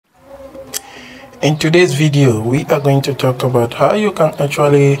In today's video, we are going to talk about how you can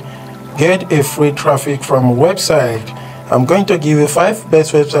actually get a free traffic from a website. I'm going to give you 5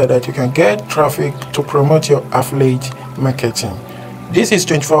 best websites that you can get traffic to promote your affiliate marketing. This is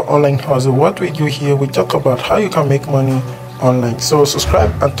 24 Online Hustle. What we do here, we talk about how you can make money online. So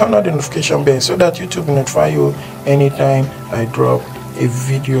subscribe and turn on the notification bell so that YouTube will notify you anytime I drop a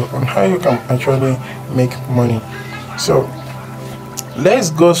video on how you can actually make money. So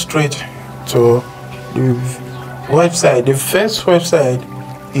let's go straight to the website. The first website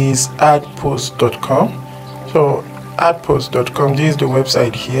is adpost.com. so adpost.com, this is the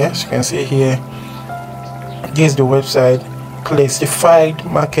website here. As you can see here, this is the website. Classified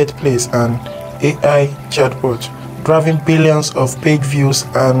marketplace and AI chatbot, driving billions of page views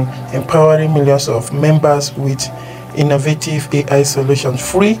and empowering millions of members with innovative AI solutions.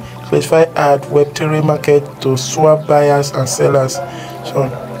 Free classified ad Web3 market to swap buyers and sellers. So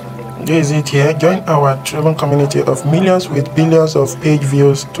this is it here. Join our driven community of millions with billions of page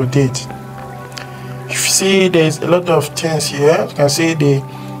views to date. You see, there's a lot of things here. You can see if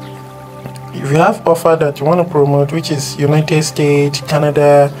you have offer that you want to promote, which is United States,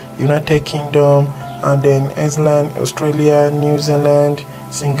 Canada, United Kingdom, and then Iceland, Australia, New Zealand,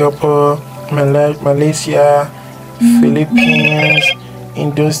 Singapore, Malaysia, Philippines,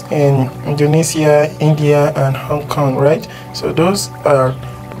 Indonesia, India, and Hong Kong, right? So those are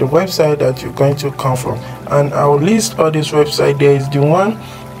the website that you're going to come from, and I'll list all these websites. There is the one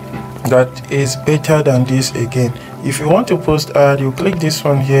that is better than this. Again, if you want to post ad, you click this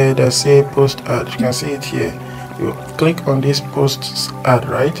one here that say post ad. You can see it here. You click on this post ad,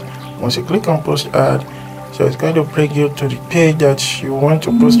 right? Once you click on post ad, so it's going to bring you to the page that you want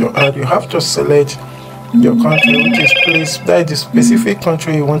to post your ad. You have to select your country, which is place, that is the specific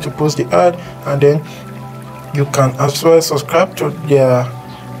country you want to post the ad, and then you can as well subscribe to their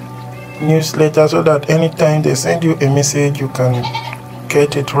newsletter so that anytime they send you a message, you can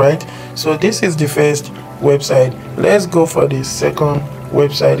get it, right? So this is the first website. Let's go for the second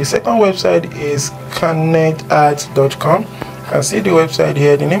website. The second website is connectads.com. You can see the website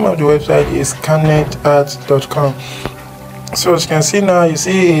here. The name of the website is connectads.com. So as you can see now, you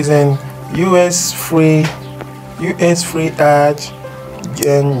see is an US free ad,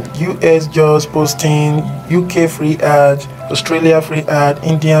 and US just posting, UK free ad, Australia free ad,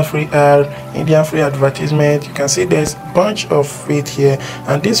 India free ad, Indian free advertisement. You can see there's a bunch of it here,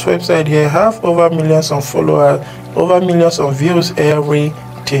 and this website here have over millions of followers, over millions of views every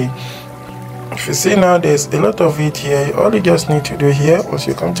day. If you see now, there's a lot of it here. All you just need to do here, once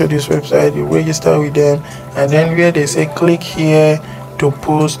you come to this website, you register with them, and then where they say click here to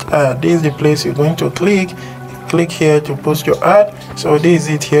post ad, this is the place you're going to click here to post your ad. So this is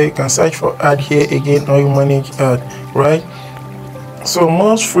it here. You can search for ad here again, or you manage ad, right? So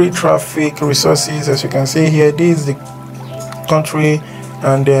most free traffic resources, as you can see here, this is the country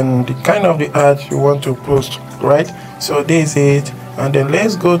and then the kind of the ad you want to post, right? So this is it. And then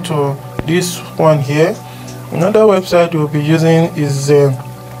let's go to this one here. Another website we'll be using is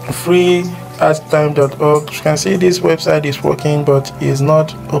freeadtime.org. You can see this website is working, but is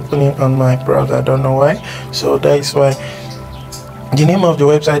not opening on my browser. I don't know why. So that is why. The name of the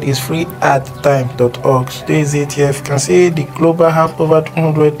website is freeadtime.org. This is it here. If you can see, the global have over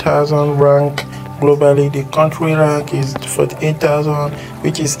 200,000 rank globally. The country rank is 48,000,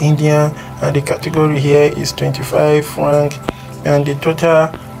 which is India, and the category here is 25 rank, and the total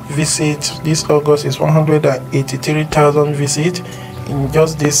visits this August is 183,000 visits in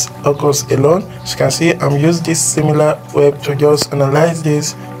just this August alone. As you can see, I'm using this similar web to just analyze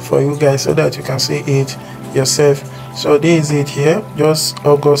this for you guys so that you can see it yourself. So this is it here, just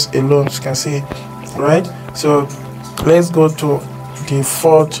August alone, as you can see, right? So let's go to the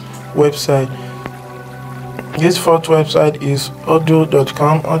fourth website. This fourth website is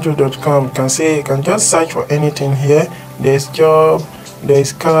audio.com. audio.com, you can see, you can just search for anything here. There's job,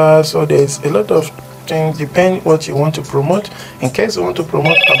 there's cars, so there's a lot of things, depend what you want to promote. In case you want to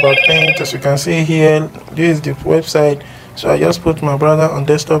promote about paint, as you can see here, this is the website. So I just put my browser on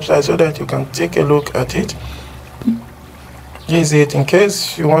desktop side so that you can take a look at it. This is it. In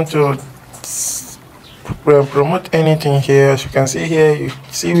case you want to promote anything here, as you can see here, you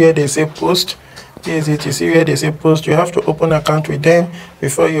see where they say post. This is it. You see where they say post. You have to open an account with them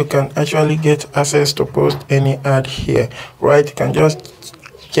before you can actually get access to post any ad here, right? You can just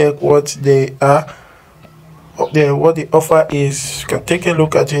check what they are, what the offer is. You can take a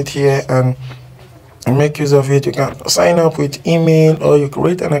look at it here and make use of it. You can sign up with email, or you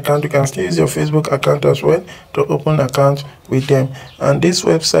create an account. You can still use your Facebook account as well to open an account with them. And this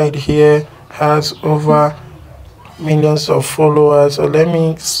website here has over millions of followers. So let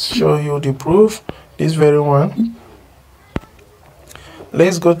me show you the proof, this very one.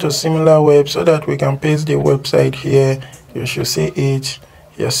 Let's go to SimilarWeb so that we can paste the website here. You should see it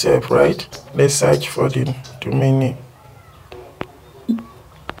yourself, right? Let's search for the domain name.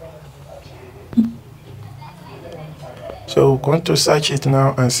 So we're going to search it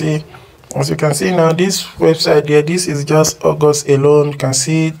now and see. As you can see now, this website here, this is just August alone. You can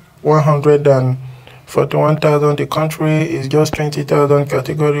see 141,000. The country is just 20,000,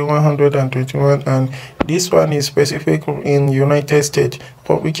 category 121, and this one is specific in United States,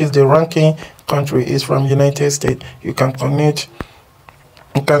 which is the ranking country is from United States. You can connect.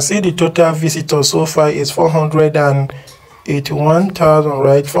 You can see the total visitors so far is 481,000,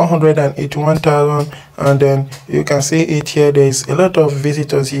 right? 481,000, and then you can see it here. There is a lot of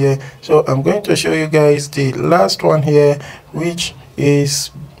visitors here. So I'm going to show you guys the last one here, which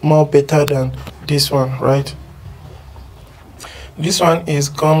is more better than this one, right? This one is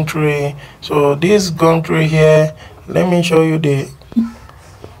Gumtree. So this Gumtree here, let me show you the.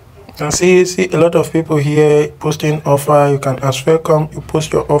 You can see a lot of people here posting offer. You can as welcome, you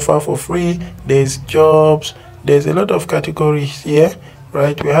post your offer for free. There's jobs, there's a lot of categories here,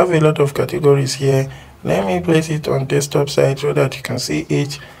 right? We have a lot of categories here. Let me place it on desktop side so that you can see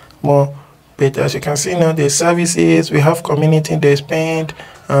it more better. As you can see now, there's services, we have community, there's paint,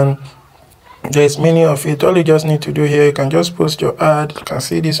 and there's many of it. All you just need to do here, you can just post your ad. You can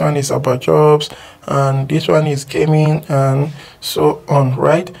see this one is about jobs, and this one is gaming, and so on,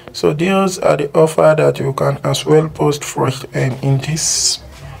 right? So those are the offer that you can as well post for in this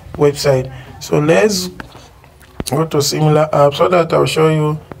website. So let's go to similar app so that I'll show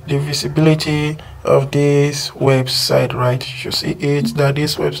you the visibility of this website, right? You should see it that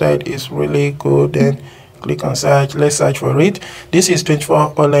this website is really good. Then click on search. Let's search for it. This is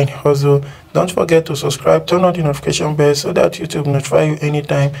 24 Online Hustle. Don't forget to subscribe, turn on the notification bell so that YouTube notify you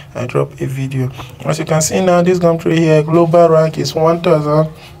anytime I drop a video. As you can see now, this Gumtree here, global rank is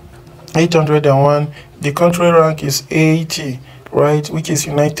 1,801. The country rank is 80, right, which is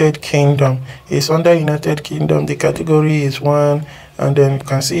United Kingdom. It's under United Kingdom. The category is 1, and then you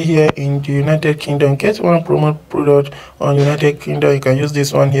can see here in the United Kingdom, get one promo product on United Kingdom. You can use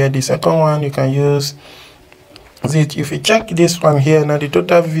this one here. The second one you can use it. If you check this one here now, the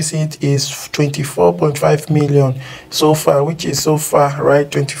total visit is 24.5 million so far, which is so far, right?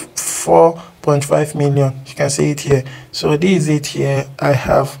 24.5 million. You can see it here. So this is it here. I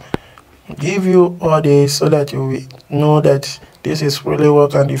have give you all this so that you will know that this is really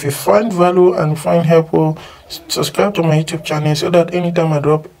work. And if you find value and find helpful, subscribe to my YouTube channel so that anytime I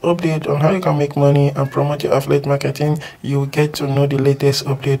drop update on how you can make money and promote your affiliate marketing, you will get to know the latest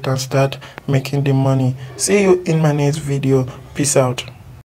update and start making the money. See you in my next video. Peace out.